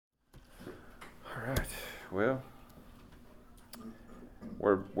right. Well,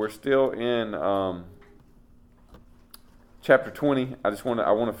 we're still in chapter 20. I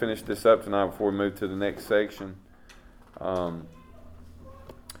want to finish this up tonight before we move to the next section. Kind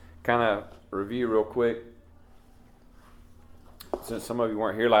of review real quick. Since some of you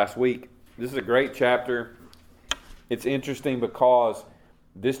weren't here last week, this is a great chapter. It's interesting because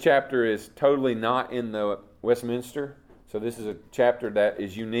this chapter is totally not in the Westminster. So this is a chapter that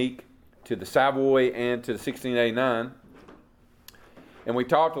is unique to the Savoy and to the 1689. And we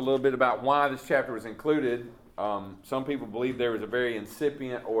talked a little bit about why this chapter was included. Some people believe there was a very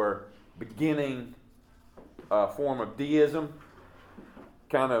incipient or beginning form of deism.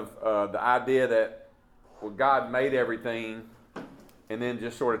 Kind of the idea that God made everything and then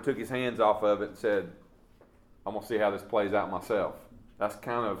just sort of took his hands off of it and said, I'm going to see how this plays out myself. That's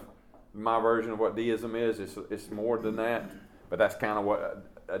kind of my version of what deism is. It's more than that, but that's kind of what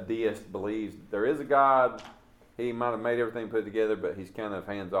a deist believes. There is a God. He might have made everything put together, but he's kind of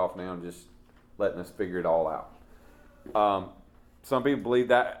hands off now and just letting us figure it all out. Some people believe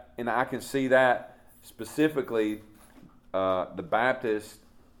that, and I can see that specifically. The Baptists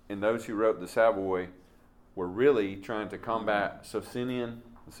and those who wrote the Savoy were really trying to combat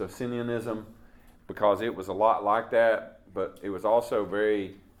Socinianism, because it was a lot like that, but it was also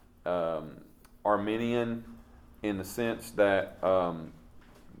very Arminian in the sense that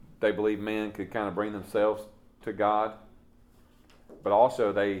they believed men could kind of bring themselves to God. But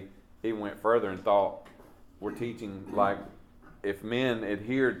also they even went further and thought, we're teaching like if man would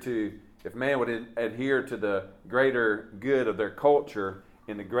adhere to the greater good of their culture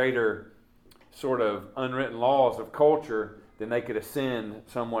and the greater sort of unwritten laws of culture, then they could ascend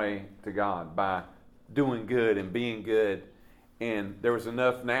some way to God by doing good and being good. And there was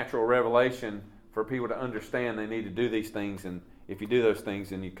enough natural revelation for people to understand they need to do these things, and if you do those things,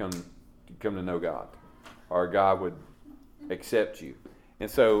 then you come to know God, or God would accept you. And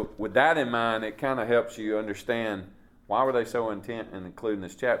so with that in mind, it kind of helps you understand why were they so intent in including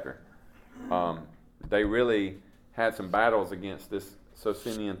this chapter. They really had some battles against this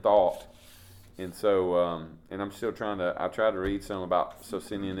Socinian thought. And so, and I'm still I try to read some about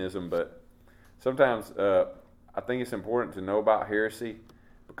Socinianism, but sometimes I think it's important to know about heresy,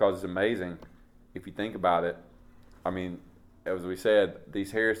 because it's amazing if you think about it. I mean, as we said,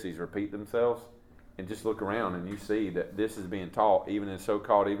 these heresies repeat themselves, and just look around and you see that this is being taught even in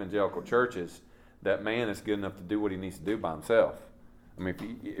so-called evangelical churches, that man is good enough to do what he needs to do by himself. I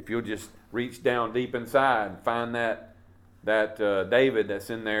mean, if you'll just reach down deep inside and find that David that's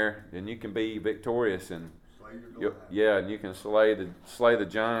in there, then you can be victorious, and and you can slay the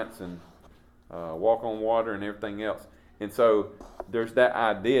giants and walk on water and everything else. And so there's that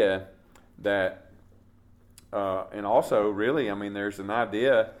idea that, and also really, I mean, there's an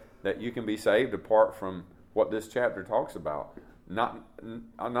idea that you can be saved apart from what this chapter talks about. Not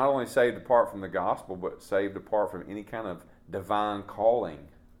only saved apart from the gospel, but saved apart from any kind of divine calling.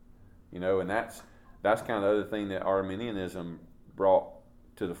 And that's kind of the other thing that Arminianism brought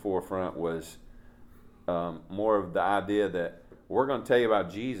to the forefront, was more of the idea that we're going to tell you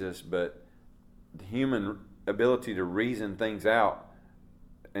about Jesus, but the human ability to reason things out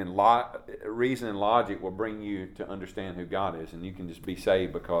and reason and logic will bring you to understand who God is, and you can just be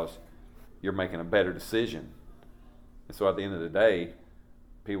saved because you're making a better decision. And so at the end of the day,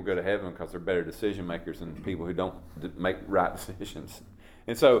 people go to heaven because they're better decision makers than people who don't make right decisions.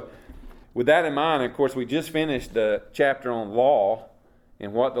 And so with that in mind, of course, we just finished the chapter on law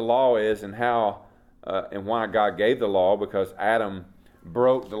and what the law is and how and why God gave the law, because Adam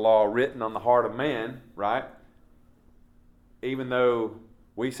broke the law written on the heart of man, right? Even though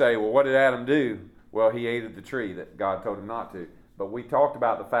we say, well, what did Adam do? Well, he ate of the tree that God told him not to. But we talked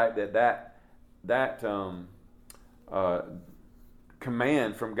about the fact that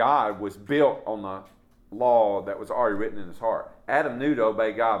command from God was built on the law that was already written in his heart. Adam knew to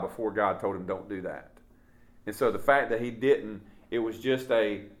obey God before God told him don't do that. And so the fact that he didn't, it was just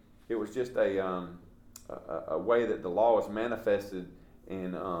a way that the law was manifested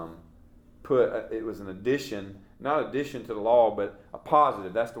and it was an addition, not addition to the law, but a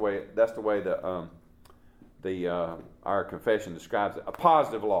positive. That's the way our confession describes it. A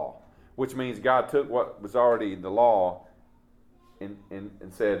positive law, which means God took what was already the law and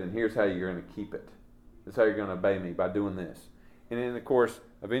said, and here's how you're going to keep it. This is how you're going to obey me, by doing this. And then, of course,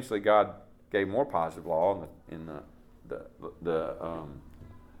 eventually God gave more positive law in the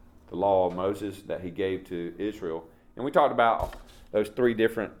law of Moses that he gave to Israel. And we talked about those three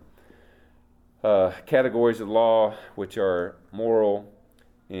different categories of law, which are moral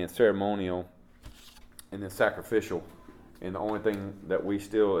and ceremonial and then sacrificial. And the only thing that we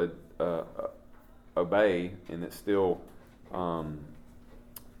still obey, and it's still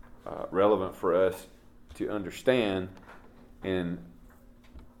relevant for us to understand. And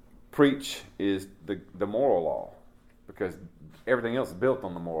preach is the moral law, because everything else is built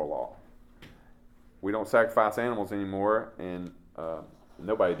on the moral law. We don't sacrifice animals anymore, and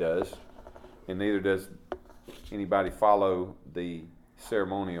nobody does, and neither does anybody follow the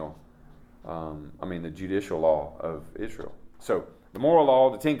ceremonial, the judicial law of Israel. So the moral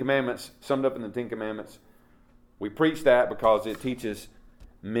law, the Ten Commandments, summed up in the Ten Commandments, we preach that because it teaches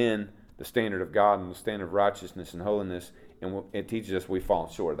men the standard of God and the standard of righteousness and holiness, and it teaches us we've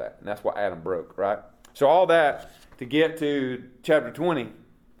fallen short of that. And that's what Adam broke, right? So all that to get to chapter 20,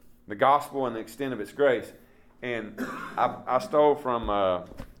 the gospel and the extent of its grace. And I stole from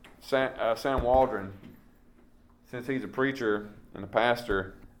Sam Waldron, since he's a preacher and a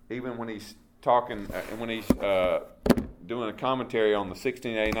pastor, even when he's talking, when he's doing a commentary on the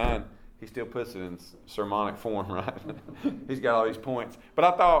 1689, he still puts it in sermonic form, right? He's got all these points. But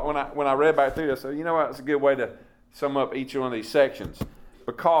I thought when I read back through this, I said, you know what, it's a good way to sum up each one of these sections.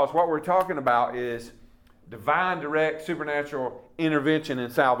 Because what we're talking about is divine, direct, supernatural intervention in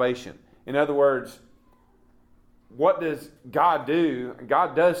salvation. In other words, what does God do?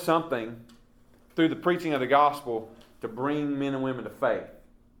 God does something through the preaching of the gospel to bring men and women to faith.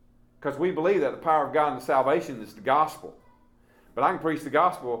 Because we believe that the power of God in salvation is the gospel. But I can preach the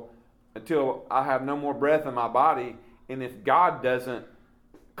gospel until I have no more breath in my body. And if God doesn't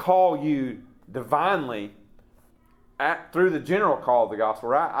call you divinely through the general call of the gospel,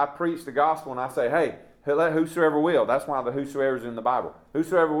 right? I preach the gospel and I say, hey, let whosoever will. That's why the whosoever is in the Bible.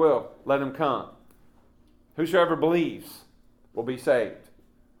 Whosoever will, let him come. Whosoever believes will be saved.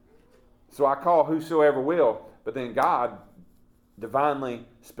 So I call whosoever will, but then God divinely,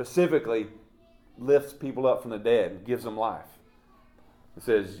 specifically lifts people up from the dead and gives them life. It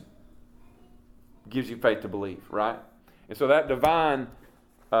says, gives you faith to believe, right? And so that divine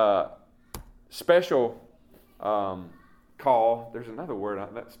special call, there's another word,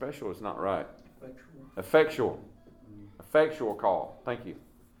 that special is not right. Effectual call. Thank you.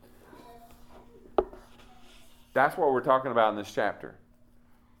 That's what we're talking about in this chapter.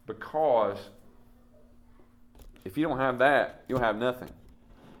 Because if you don't have that, you'll have nothing.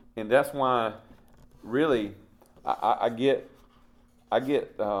 And that's why, really, I get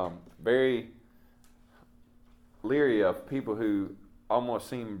very leery of people who almost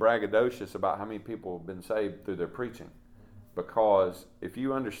seem braggadocious about how many people have been saved through their preaching. Because if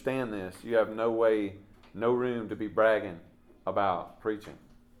you understand this, you have no room to be bragging about preaching.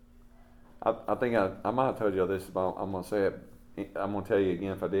 I think I might have told you all this, but I'm going to say it. I'm going to tell you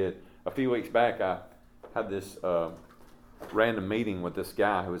again if I did. A few weeks back, I had this random meeting with this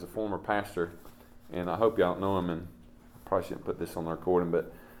guy who was a former pastor, and I hope y'all know him, and I probably shouldn't put this on the recording,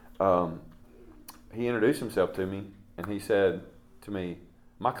 but he introduced himself to me, and he said to me,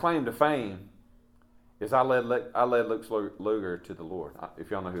 my claim to fame is I led Lex Luger to the Lord.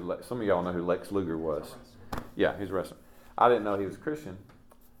 If y'all know some of y'all know who Lex Luger was. Yeah, he's a wrestler. I didn't know he was a Christian,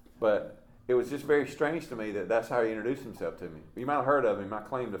 but it was just very strange to me that that's how he introduced himself to me. You might have heard of him. My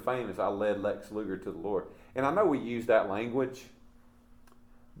claim to fame is I led Lex Luger to the Lord. And I know we use that language,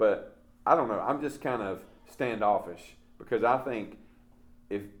 but I don't know. I'm just kind of standoffish because I think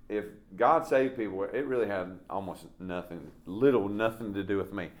if God saved people, it really had almost nothing to do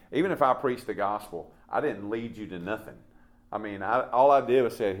with me. Even if I preached the gospel, I didn't lead you to nothing. I mean, all I did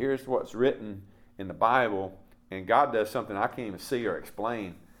was say, here's what's written in the Bible, and God does something I can't even see or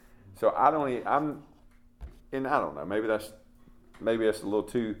explain. So I don't know. Maybe that's a little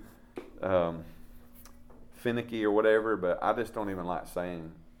too finicky or whatever. But I just don't even like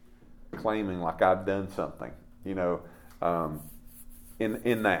claiming like I've done something.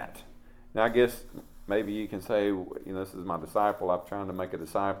 In that. Now I guess maybe you can say, this is my disciple. I'm trying to make a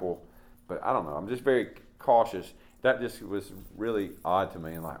disciple, but I don't know. I'm just very cautious. That just was really odd to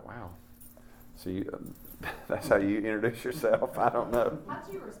me. And like, wow. So that's how you introduce yourself? I don't know.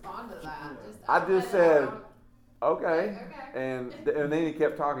 How'd you respond to that? I just said, okay. And then he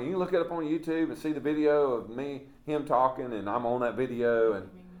kept talking. You can look it up on YouTube and see the video of him talking, and I'm on that video. And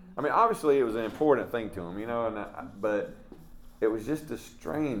I mean, obviously it was an important thing to him, but it was just a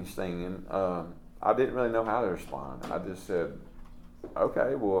strange thing. And I didn't really know how to respond. I just said,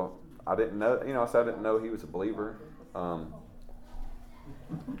 okay, well, I didn't know, I didn't know he was a believer.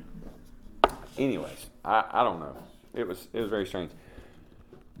 Anyways, I don't know. It was very strange.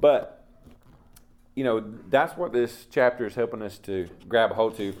 But, that's what this chapter is helping us to grab a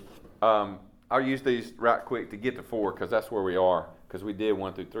hold to. I'll use these right quick to get to 4 because that's where we are. Because we did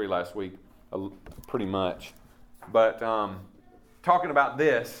 1 through 3 last week, pretty much. But talking about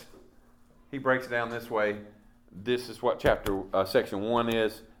this, he breaks it down this way. This is what section 1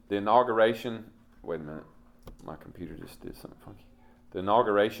 is. The inauguration. Wait a minute. My computer just did something funky. The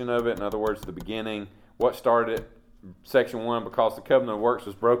inauguration of it, in other words, the beginning. What started it? Section 1, because the covenant of works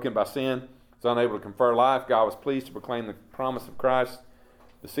was broken by sin, was unable to confer life, God was pleased to proclaim the promise of Christ,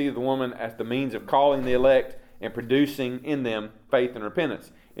 the seed of the woman, as the means of calling the elect and producing in them faith and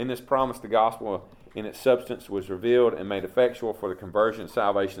repentance. In this promise, the gospel in its substance was revealed and made effectual for the conversion and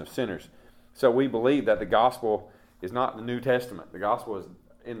salvation of sinners. So we believe that the gospel is not the New Testament. The gospel is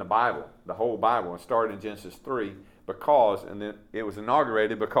in the Bible, the whole Bible. It started in Genesis 3 and then it was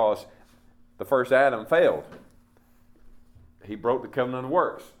inaugurated because the first Adam failed. He broke the covenant of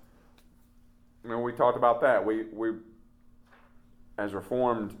works. We talked about that. We as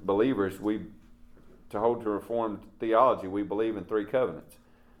Reformed believers, to hold to Reformed theology, we believe in 3 covenants.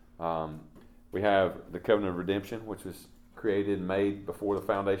 We have the covenant of redemption, which was created and made before the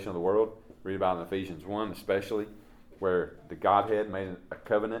foundation of the world. Read about in Ephesians 1 especially, where the Godhead made a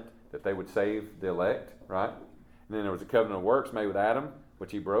covenant that they would save the elect, right? And then there was a covenant of works made with Adam,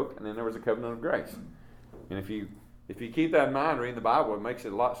 which he broke, and then there was a covenant of grace. And if you keep that in mind reading the Bible, it makes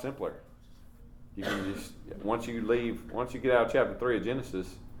it a lot simpler. You can just, once you get out of chapter 3 of Genesis,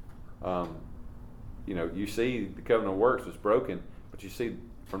 you see the covenant of works was broken, but you see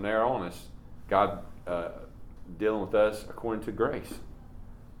from there on us, God dealing with us according to grace.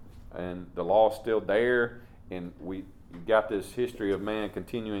 And the law's still there, and we got this history of man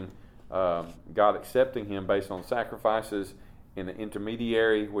continuing, God accepting him based on sacrifices in the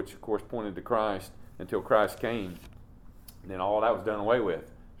intermediary, which of course pointed to Christ until Christ came. And then all that was done away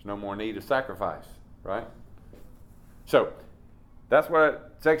with. There's no more need of sacrifice, right? So that's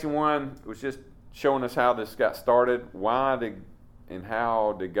what section 1 was just showing us how this got started. How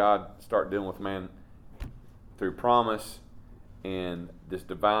did God start dealing with man through promise and this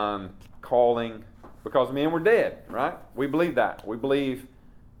divine calling? Because men were dead, right? We believe that. We believe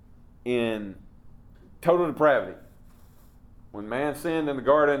in total depravity. When man sinned in the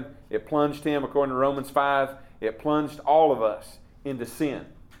garden, it plunged him, according to Romans 5, it plunged all of us into sin.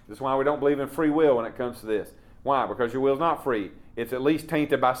 That's why we don't believe in free will when it comes to this. Why? Because your will is not free. It's at least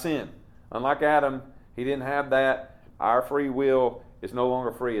tainted by sin. Unlike Adam, he didn't have that. Our free will is no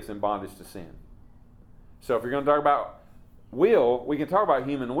longer free. It's in bondage to sin. So if you're going to talk about will, we can talk about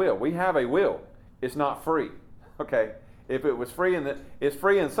human will. We have a will. It's not free. Okay? If it was free, it's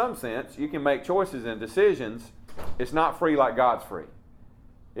free in some sense. You can make choices and decisions. It's not free like God's free.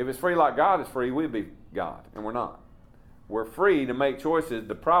 If it's free like God is free, we'd be God, and we're not. We're free to make choices.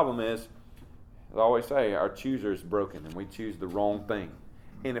 The problem is, as I always say, our chooser is broken, and we choose the wrong thing.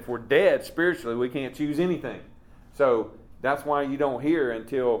 And if we're dead spiritually, we can't choose anything. So that's why you don't hear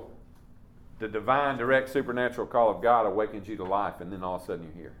until the divine, direct, supernatural call of God awakens you to life, and then all of a sudden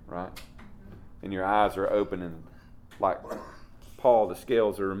you hear, right? And your eyes are open, and like Paul, the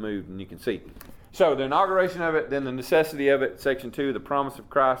scales are removed, and you can see. So the inauguration of it, then the necessity of it, section 2, the promise of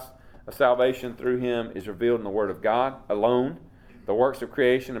Christ of salvation through him is revealed in the Word of God alone. The works of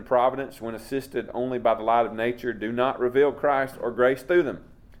creation and providence, when assisted only by the light of nature, do not reveal Christ or grace through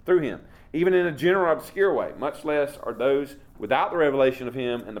him, even in a general obscure way, much less are those without the revelation of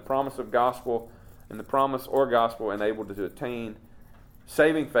him and the promise of gospel and the promise or gospel enabled to attain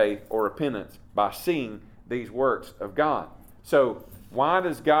saving faith or repentance by seeing these works of God. So why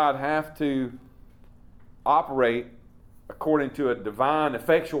does God have to operate according to a divine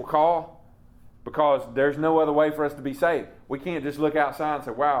effectual call? Because there's no other way for us to be saved. We can't just look outside and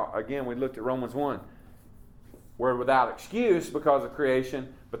say, wow, again, we looked at Romans 1. We're without excuse because of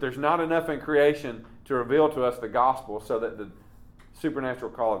creation, but there's not enough in creation to reveal to us the gospel so that the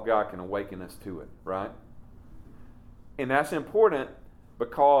supernatural call of God can awaken us to it, right? And that's important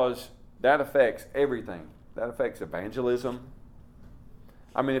because that affects everything. That affects evangelism.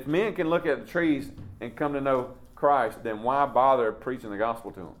 I mean, if men can look at the trees and come to know Christ, then why bother preaching the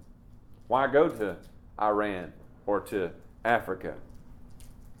gospel to them? Why go to Iran or to Africa?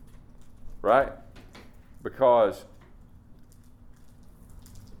 Right? Because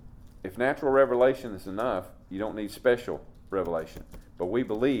if natural revelation is enough, you don't need special revelation. But we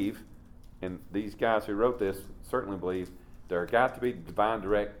believe, and these guys who wrote this certainly believe, there got to be divine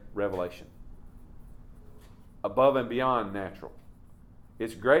direct revelation. Above and beyond natural.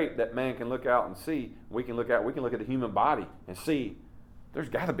 It's great that man can look out and see. We can look at the human body and see there's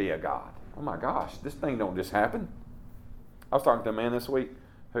got to be a God. Oh my gosh, this thing don't just happen. I was talking to a man this week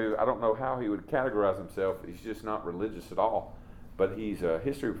who I don't know how he would categorize himself. He's just not religious at all. But he's a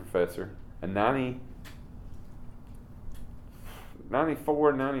history professor, a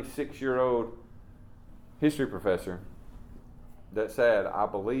 94, 96-year-old history professor that said, I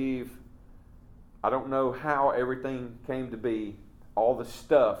believe I don't know how everything came to be, all the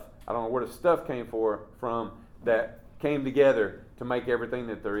stuff. I don't know where the stuff came from that came together to make everything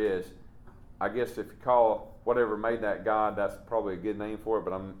that there is. I guess if you call whatever made that God, that's probably a good name for it,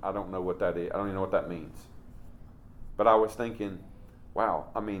 but I don't know what that is. I don't even know what that means. But I was thinking, wow,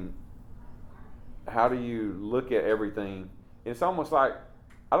 I mean, how do you look at everything? It's almost like,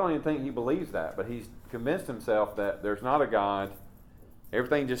 I don't even think he believes that, but he's convinced himself that there's not a God.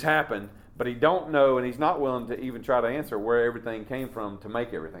 Everything just happened, but he don't know, and he's not willing to even try to answer where everything came from to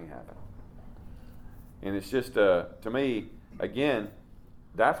make everything happen. And it's just, to me, again,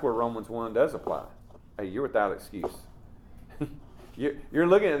 that's where Romans 1 does apply. Hey, you're without excuse. You're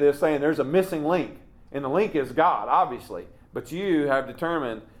looking at this saying there's a missing link, and the link is God, obviously. But you have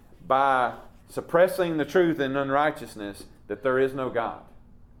determined by suppressing the truth in unrighteousness that there is no God.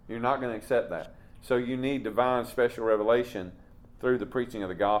 You're not going to accept that. So you need divine special revelation through the preaching of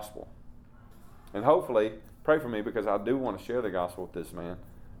the gospel. And hopefully, pray for me, because I do want to share the gospel with this man.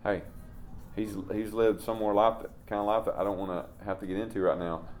 Hey, he's lived some more life, kind of life that I don't want to have to get into right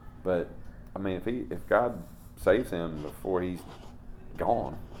now. But I mean, if God saves him before he's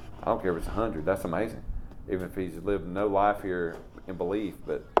gone, I don't care if it's 100. That's amazing. Even if he's lived no life here in belief.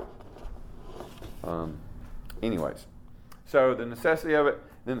 But anyways, so the necessity of it,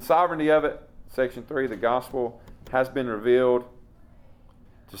 then the sovereignty of it. Section 3, the gospel has been revealed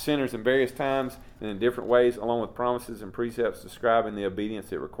to sinners in various times and in different ways, along with promises and precepts describing the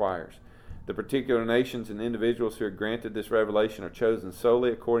obedience it requires. The particular nations and individuals who are granted this revelation are chosen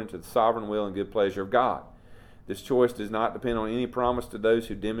solely according to the sovereign will and good pleasure of God. This choice does not depend on any promise to those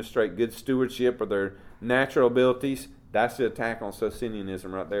who demonstrate good stewardship or their natural abilities. That's the attack on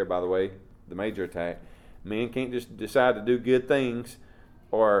Socinianism right there, by the way, the major attack. Men can't just decide to do good things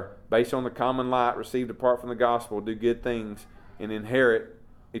or, based on the common light received apart from the gospel, do good things and inherit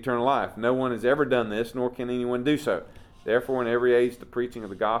eternal life. No one has ever done this, nor can anyone do so. Therefore, in every age, the preaching of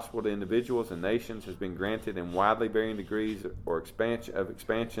the gospel to individuals and nations has been granted in widely varying degrees or expansion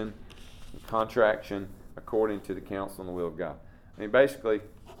and contraction according to the counsel and the will of God. I mean, basically,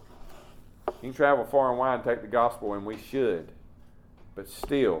 you can travel far and wide and take the gospel, and we should, but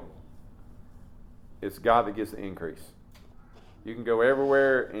still, it's God that gets the increase. You can go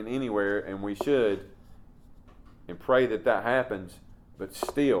everywhere and anywhere, and we should, and pray that happens, but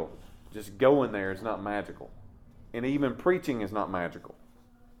still, just going there is not magical. And even preaching is not magical,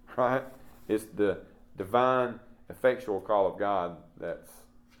 right? It's the divine, effectual call of God that's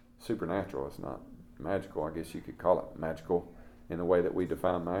supernatural. It's not magical. I guess you could call it magical in the way that we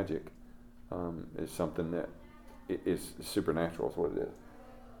define magic. It's something that is supernatural is what it is.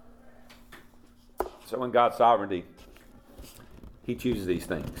 So in God's sovereignty, He chooses these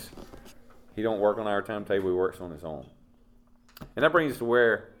things. He don't work on our timetable. He works on His own. And that brings us to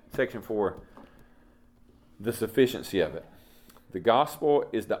where, section 4, the sufficiency of it. The gospel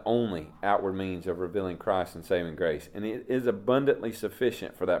is the only outward means of revealing Christ and saving grace, and it is abundantly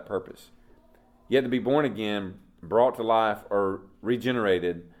sufficient for that purpose. Yet to be born again, brought to life, or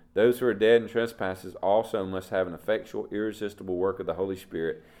regenerated, those who are dead in trespasses also must have an effectual, irresistible work of the Holy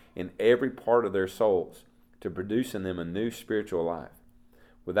Spirit in every part of their souls to produce in them a new spiritual life.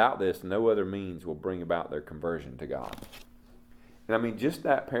 Without this, no other means will bring about their conversion to God. And I mean, just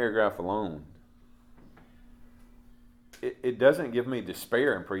that paragraph alone, it doesn't give me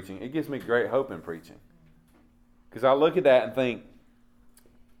despair in preaching. It gives me great hope in preaching. Because I look at that and think,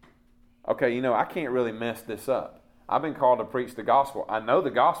 okay, I can't really mess this up. I've been called to preach the gospel. I know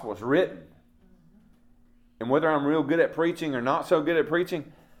the gospel is written. And whether I'm real good at preaching or not so good at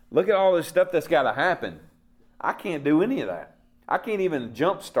preaching, look at all this stuff that's got to happen. I can't do any of that. I can't even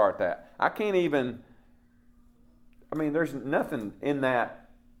jumpstart that. There's nothing in that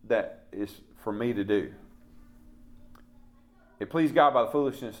is for me to do. It pleased God by the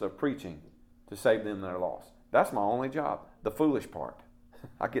foolishness of preaching to save them that are lost. That's my only job, the foolish part.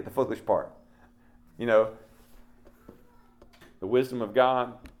 I get the foolish part. The wisdom of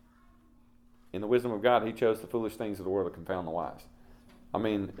God. In the wisdom of God, He chose the foolish things of the world to confound the wise. I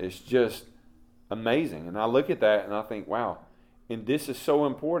mean, it's just amazing. And I look at that and I think, wow. And this is so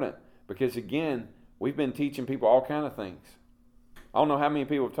important because, again, we've been teaching people all kinds of things. I don't know how many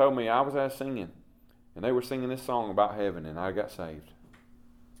people have told me I was out singing and they were singing this song about heaven and I got saved.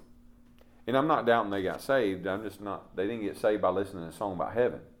 And I'm not doubting they got saved. They didn't get saved by listening to a song about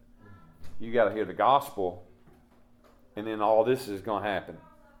heaven. You got to hear the gospel and then all this is going to happen.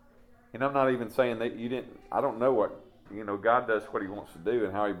 And I'm not even saying that you didn't. I don't know what, God does what He wants to do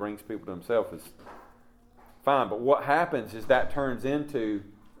and how He brings people to Himself is fine. But what happens is that turns into,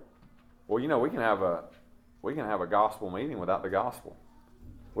 we can have a gospel meeting without the gospel.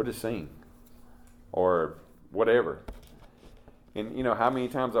 We'll just sing. or whatever. And you know how many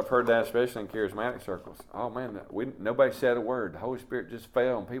times I've heard that, especially in charismatic circles. Oh man, nobody said a word. The Holy Spirit just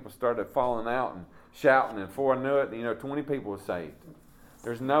fell, and people started falling out and shouting. And before I knew it, 20 people were saved.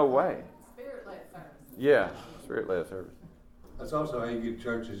 There's no way. Spirit-led service. Yeah, Spirit-led service. That's also how you get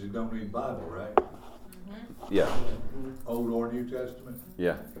churches that don't need Bible, right? Mm-hmm. Yeah. Old or New Testament.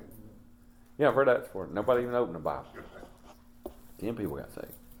 Yeah. Yeah, I've heard that before. Nobody even opened the Bible. 10 people got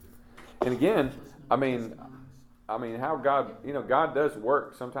saved. And again, I mean, how God, God does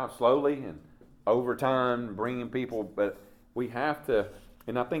work sometimes slowly and over time, bringing people, but we have to,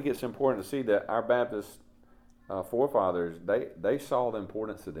 and I think it's important to see that our Baptist forefathers, they saw the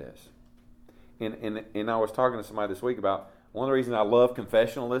importance of this. And I was talking to somebody this week about one of the reasons I love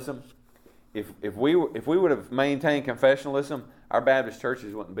confessionalism. If we would have maintained confessionalism, our Baptist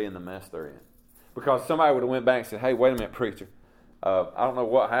churches wouldn't be in the mess they're in. Because somebody would have went back and said, hey, wait a minute, preacher. I don't know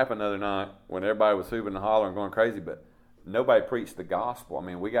what happened the other night when everybody was hooping and hollering and going crazy, but nobody preached the gospel. I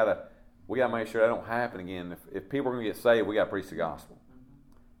mean, we gotta make sure that don't happen again. If people are going to get saved, we got to preach the gospel.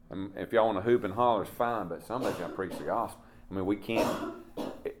 And if y'all want to hoop and holler, it's fine, but somebody's got to preach the gospel. I mean, we can't.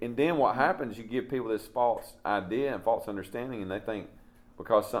 And then what happens, you give people this false idea and false understanding, and they think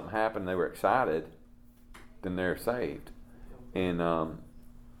because something happened, they were excited, then they're saved. And, I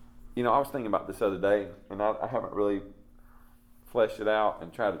was thinking about this other day, and I haven't really fleshed it out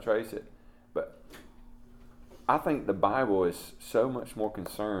and tried to trace it, but I think the Bible is so much more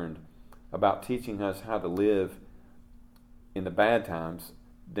concerned about teaching us how to live in the bad times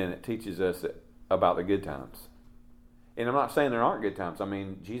than it teaches us about the good times. And I'm not saying there aren't good times. I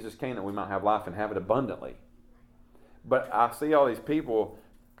mean, Jesus came that we might have life and have it abundantly. But I see all these people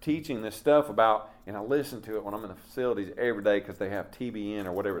teaching this stuff about, and I listen to it when I'm in the facilities every day because they have TBN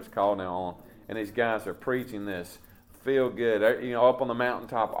or whatever it's called now on, and these guys are preaching this feel good, up on the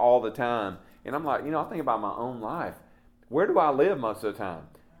mountaintop all the time. And I'm like, I think about my own life. Where do I live most of the time?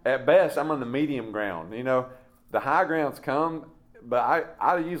 At best, I'm on the medium ground. The high grounds come, but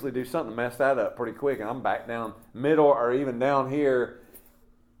I usually do something to mess that up pretty quick, and I'm back down middle or even down here.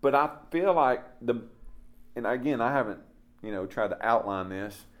 But I feel like and again, I haven't, tried to outline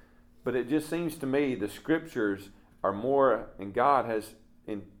this, but it just seems to me the scriptures are more, and God has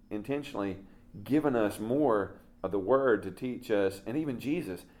intentionally given us more of the word to teach us, and even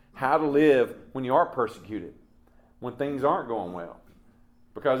Jesus, how to live when you are persecuted, when things aren't going well.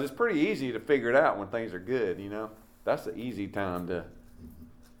 Because it's pretty easy to figure it out when things are good, That's the easy time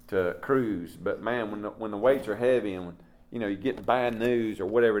to cruise. But man, when the weights are heavy and when you get bad news or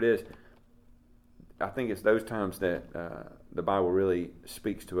whatever it is, I think it's those times that the Bible really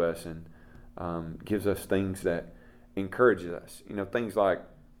speaks to us and gives us things that encourages us. Things like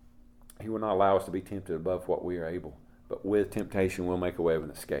He will not allow us to be tempted above what we are able, but with temptation we'll make a way of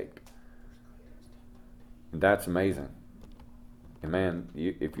an escape. And that's amazing. And man,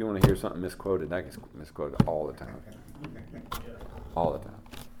 if you want to hear something misquoted, that gets misquoted all the time. All the time.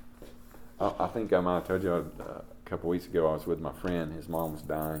 I think I might have told you a couple weeks ago I was with my friend. His mom was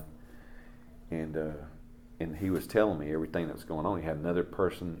dying. And he was telling me everything that was going on. He had another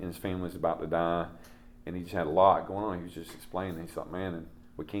person in his family was about to die. And he just had a lot going on. He was just explaining. He's like, man, and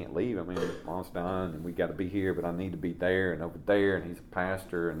we can't leave. I mean, mom's dying and we got to be here, but I need to be there and over there. And he's a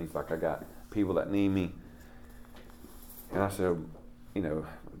pastor. And he's like, I got people that need me. And I said,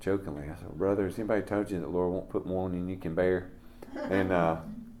 jokingly, I said, brother, has anybody told you that the Lord won't put more on you than you can bear? And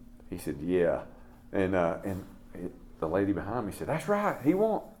he said, yeah. And the lady behind me said, that's right, He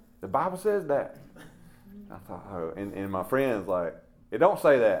won't. The Bible says that. I thought, oh, and my friend's like, it don't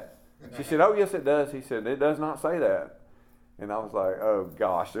say that. She said, oh, yes, it does. He said, it does not say that. And I was like, oh,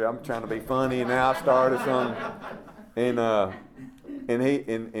 gosh, dude, I'm trying to be funny, and now I started something.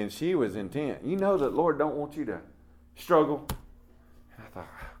 And she was intent. That Lord don't want you to struggle. And I thought,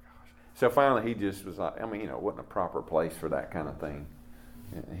 oh, gosh. So finally he just was like, it wasn't a proper place for that kind of thing.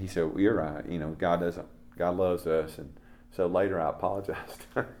 And he said, well, you're right. God loves us. And so later I apologized.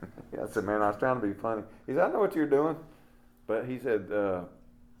 I said, man, I was trying to be funny. He said, I know what you're doing. But he said,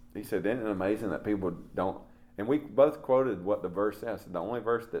 isn't it amazing that people don't, and we both quoted what the verse says. The only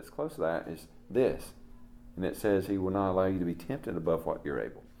verse that's close to that is this. And it says, He will not allow you to be tempted above what you're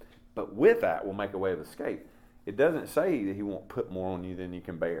able. But with that, we'll make a way of escape. It doesn't say that He won't put more on you than you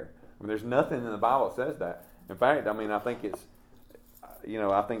can bear. There's nothing in the Bible that says that. In fact, I think it's,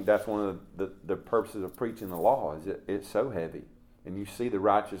 I think that's one of the purposes of preaching the law is it's so heavy. And you see the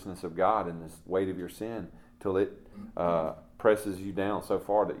righteousness of God in this weight of your sin till it presses you down so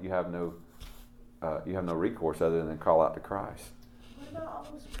far that you have no recourse other than call out to Christ. What about all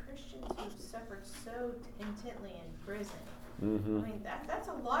those Christians who suffered so intently in prison? Mm-hmm. I mean, that's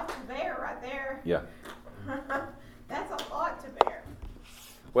a lot to bear right there. Yeah. That's a lot to bear.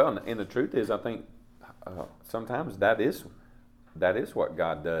 Well, and the truth is, I think sometimes that is what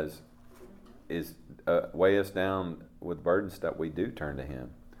God does, is weigh us down with burdens that we do turn to Him.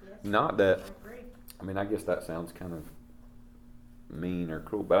 Yes. Not that, I agree. I mean, I guess that sounds kind of mean or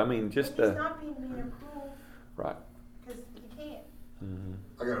cruel, but I mean, just But he's not being mean or cruel, right. because you can't. Mm-hmm.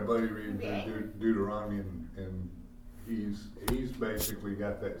 I got a buddy reading Be angry. through Deuteronomy, and he's basically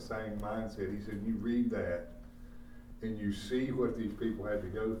got that same mindset. He said, you read that, and you see what these people had to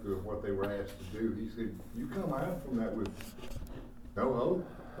go through and what they were asked to do. He said, you come out from that with no hope.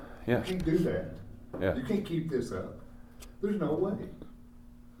 Yeah. You can't do that. Yeah. You can't keep this up. There's no way.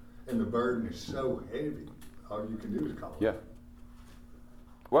 And the burden is so heavy. All you can do is call it. Yeah.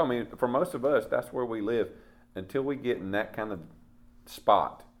 Well, I mean, for most of us, that's where we live. Until we get in that kind of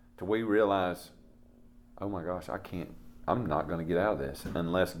spot, till we realize, oh my gosh, I'm not going to get out of this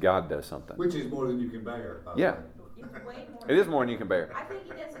unless God does something. Which is more than you can bear. by the Yeah. way. It's way more. It is more than you can bear. I think he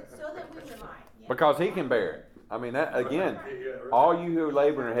does it so that we rely. Yeah. Because He can bear it. I mean, that again, all you who are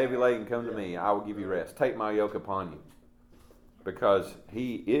laboring and heavy laden, come to me, I will give you rest. Take my yoke upon you. Because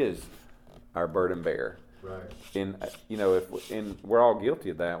He is our burden bearer. Right. And, we're all guilty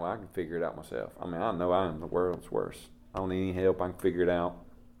of that. Well, I can figure it out myself. I mean, I know I am the world's worst. I don't need any help. I can figure it out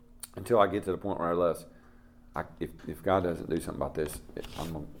until I get to the point where I realize, if God doesn't do something about this,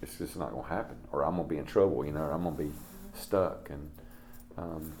 it's just not going to happen. Or I'm going to be in trouble, or I'm going to be stuck. And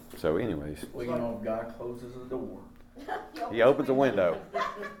so anyways. Well, if God closes the door. He opens a window.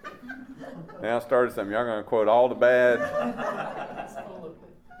 Now I started something. Y'all going to quote all the bad.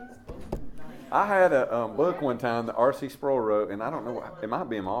 I had a book one time that R.C. Sproul wrote, and I don't know, it might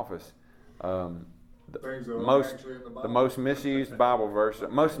be in my office. Things that Most aren't actually in the Bible. the most misused Bible verse,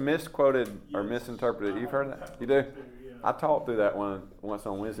 most misquoted or misinterpreted. You've heard that? You do? I taught through that one once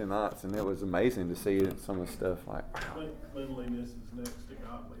on Wednesday nights, and it was amazing to see some of the stuff like, wow. Cleanliness is next to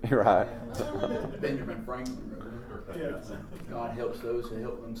godliness. You're right. Benjamin Franklin wrote it. Yeah. God helps those who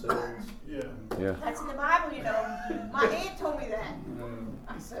help themselves. Yeah. Yeah. That's in the Bible, My aunt told me that.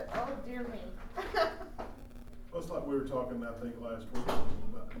 I said, oh dear me. Well, it's like we were talking, I think, last week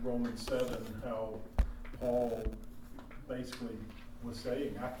about Romans 7, how Paul basically was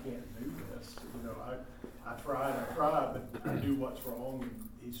saying, I can't do this. I tried, but I do what's wrong. And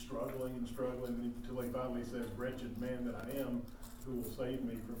he's struggling until he finally says, wretched man that I am, who will save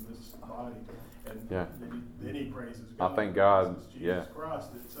me from this body? And Yeah. then he praises I God. thank God, It's Jesus yeah.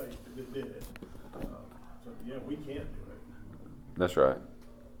 Christ that did it. So yeah, we can't do it. That's right.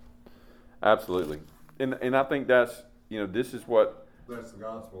 Absolutely. And I think that's, this is what, That's the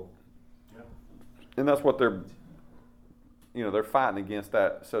gospel. Yeah. and that's what they're fighting against,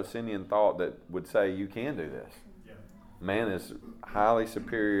 that Socinian thought that would say you can do this. Yeah. Man is highly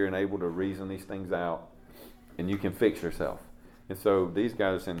superior and able to reason these things out, and you can fix yourself. And so these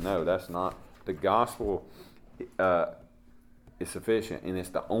guys are saying, no, that's not. The gospel is sufficient, and it's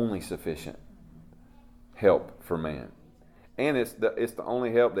the only sufficient help for man. And it's the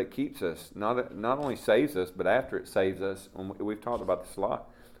only help that keeps us, not only saves us, but after it saves us, and we've talked about this a lot,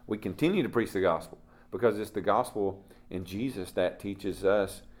 we continue to preach the gospel, because it's the gospel in Jesus that teaches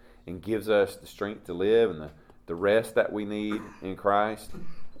us and gives us the strength to live and the rest that we need in Christ.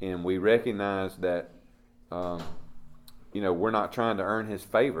 And we recognize that, we're not trying to earn His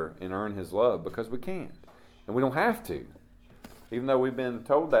favor and earn His love, because we can't. And we don't have to. Even though we've been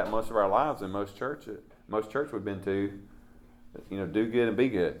told that most of our lives in most church we've been to, do good and be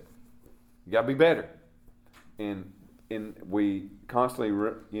good. You got to be better. And we constantly,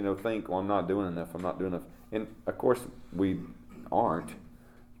 think, well, I'm not doing enough. And of course we aren't.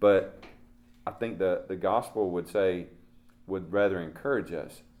 But I think the gospel would rather encourage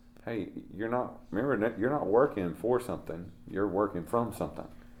us. Hey, you're not working for something. You're working from something.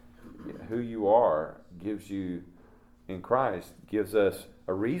 Who you are gives you, in Christ, gives us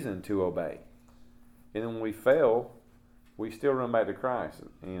a reason to obey. And then when we fail, we still run back to Christ,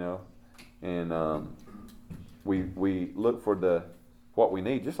 and we look for what we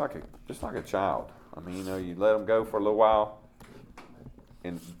need, just like a child. I mean, you let them go for a little while,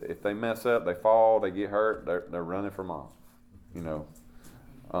 and if they mess up, they fall, they get hurt, they're running for mom.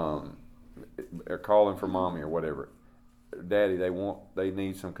 They're calling for mommy or whatever. Daddy, they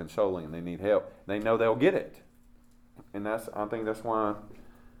need some consoling, they need help. They know they'll get it, and I think that's why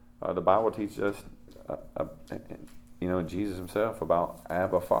the Bible teaches us, Jesus Himself, about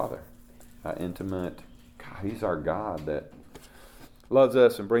Abba Father, intimate. God, He's our God that loves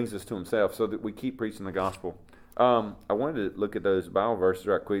us and brings us to Himself, so that we keep preaching the gospel. I wanted to look at those Bible verses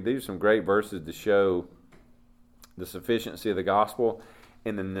right quick. These are some great verses to show the sufficiency of the gospel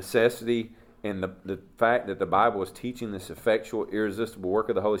and the necessity and the fact that the Bible is teaching this effectual, irresistible work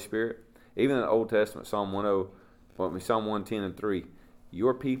of the Holy Spirit. Even in the Old Testament, Psalm 110 and 3,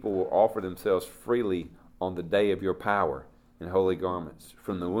 your people will offer themselves freely on the day of your power in holy garments.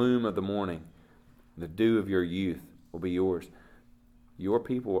 From the womb of the morning, the dew of your youth will be yours. Your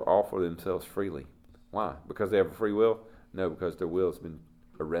people will offer themselves freely. Why? Because they have a free will? No, because their will has been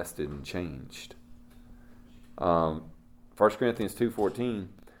arrested and changed. 1 Corinthians 2:14,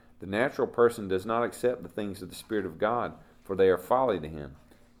 the natural person does not accept the things of the Spirit of God, for they are folly to him.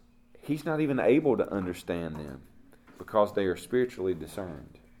 He's not even able to understand them because they are spiritually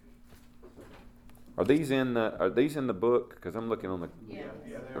discerned. Are these in the book? Because I'm looking on the. Yeah.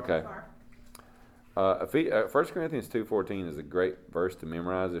 Okay. 1 Corinthians 2:14 is a great verse to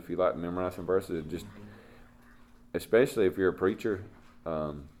memorize if you like to memorize some verses. Just, especially if you're a preacher,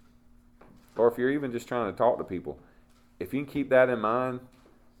 or if you're even just trying to talk to people. If you can keep that in mind,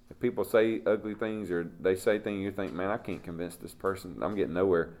 if people say ugly things or they say things you think, man, I can't convince this person, I'm getting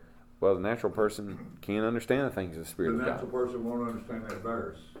nowhere. Well, the natural person can't understand the things of the Spirit of God. The natural person won't understand that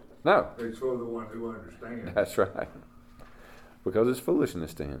verse. No. It's for the one who understands. That's right. Because it's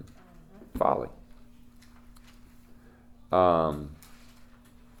foolishness to him. Folly. And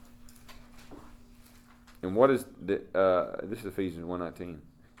what is this is Ephesians 1:19.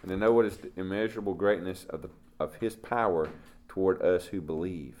 And to know what is the immeasurable greatness of his power toward us who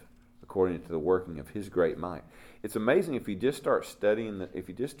believe, according to the working of his great might. It's amazing if you just start studying, if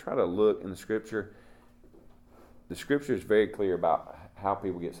you just try to look in the Scripture is very clear about how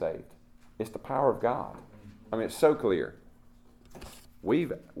people get saved. It's the power of God. I mean, it's so clear. We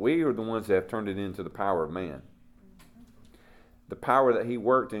are the ones that have turned it into the power of man. The power that he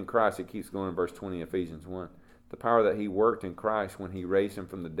worked in Christ, it keeps going in verse 20 of Ephesians 1. The power that he worked in Christ when he raised him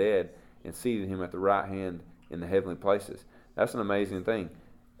from the dead and seated him at the right hand in the heavenly places. That's an amazing thing.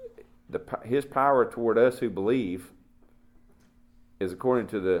 His power toward us who believe is according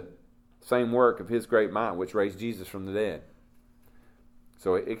to the same work of his great might, which raised Jesus from the dead.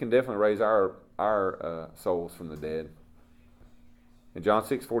 So it can definitely raise our souls from the dead. And John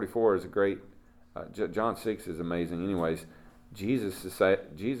 6:44 is a great. John 6 is amazing. Anyways, Jesus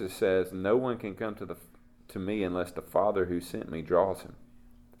says, "No one can come to me unless the Father who sent me draws him,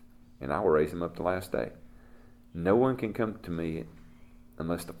 and I will raise him up the last day." No one can come to me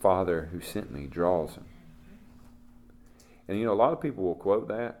unless the Father who sent me draws him. And a lot of people will quote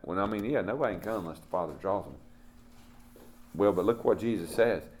that. Nobody can come unless the Father draws them. Well, but look what Jesus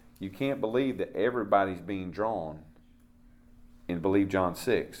says. You can't believe that everybody's being drawn and believe John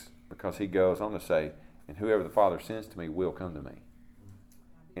 6, because he goes on to say, and whoever the Father sends to me will come to me.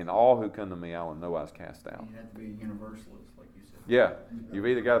 And all who come to me I will no wise cast out. You have to be a universalist, like you said. Yeah. You've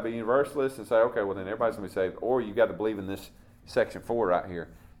either got to be universalist and say, okay, well then everybody's going to be saved, or you got to believe in this section 4 right here.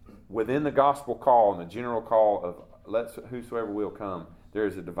 Within the gospel call and the general call of let whosoever will come, there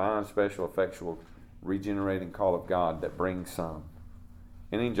is a divine, special, effectual, regenerating call of God that brings some.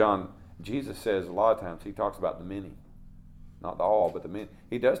 And in John, Jesus says a lot of times, he talks about the many. Not the all, but the many.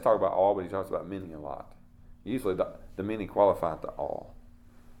 He does talk about all, but he talks about many a lot. Usually the many qualify the all.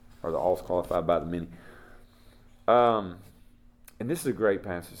 Or the all is qualified by the many. And this is a great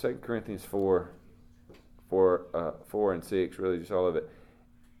passage. 2 Corinthians 4 and 6, really just all of it.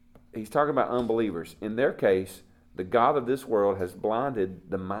 He's talking about unbelievers. In their case, the God of this world has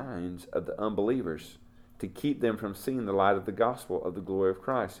blinded the minds of the unbelievers to keep them from seeing the light of the gospel of the glory of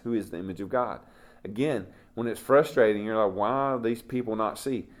Christ, who is the image of God. Again, when it's frustrating, you're like, why do these people not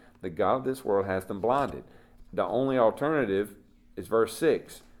see? The God of this world has them blinded. The only alternative is verse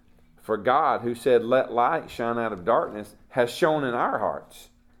 6. For God, who said, let light shine out of darkness, has shone in our hearts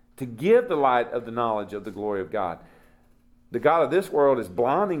to give the light of the knowledge of the glory of God. The God of this world is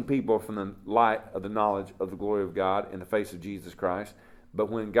blinding people from the light of the knowledge of the glory of God in the face of Jesus Christ. But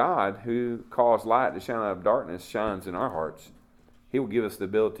when God, who caused light to shine out of darkness, shines in our hearts, he will give us the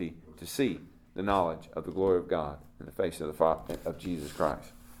ability to see the knowledge of the glory of God in the face of Jesus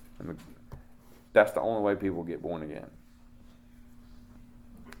Christ. And that's the only way people get born again.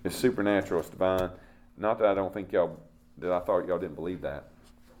 It's supernatural, it's divine. Not that I don't think that I thought y'all didn't believe that.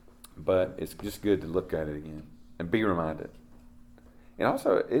 But it's just good to look at it again and be reminded. And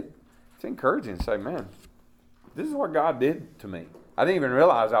also, it's encouraging to say, man, this is what God did to me. I didn't even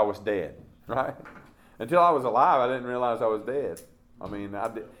realize I was dead, right? Until I was alive, I didn't realize I was dead.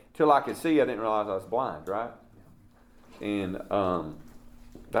 Until I could see, I didn't realize I was blind, right? And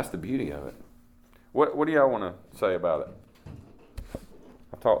that's the beauty of it. What do y'all want to say about it?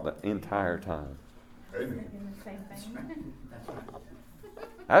 I've talked the entire time. Amen. The same thing.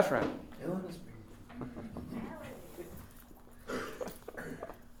 That's right.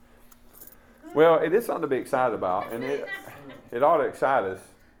 Well, it is something to be excited about, and it ought to excite us.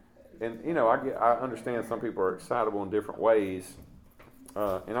 And you know, I understand some people are excitable in different ways,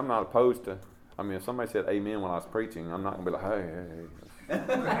 and I'm not opposed to. I mean, if somebody said amen when I was preaching, I'm not gonna be like, hey. I've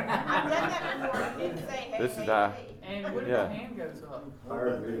done that before. I didn't say, hey, This is hey, how- hey. And when Yeah. the hand goes up, There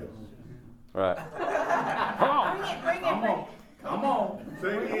it is. Right. Bring it, bring it. Come on. Say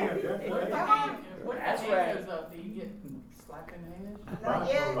it again, that's when right. the hand, when the That's hand right. goes up, do you get slapped in the head? Not Mine's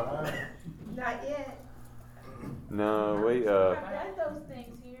yet, from behind. not yet. No, we. I've done those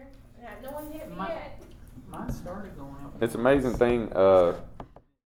things here. No one hit me My- yet. Mine started going up. It's an amazing thing.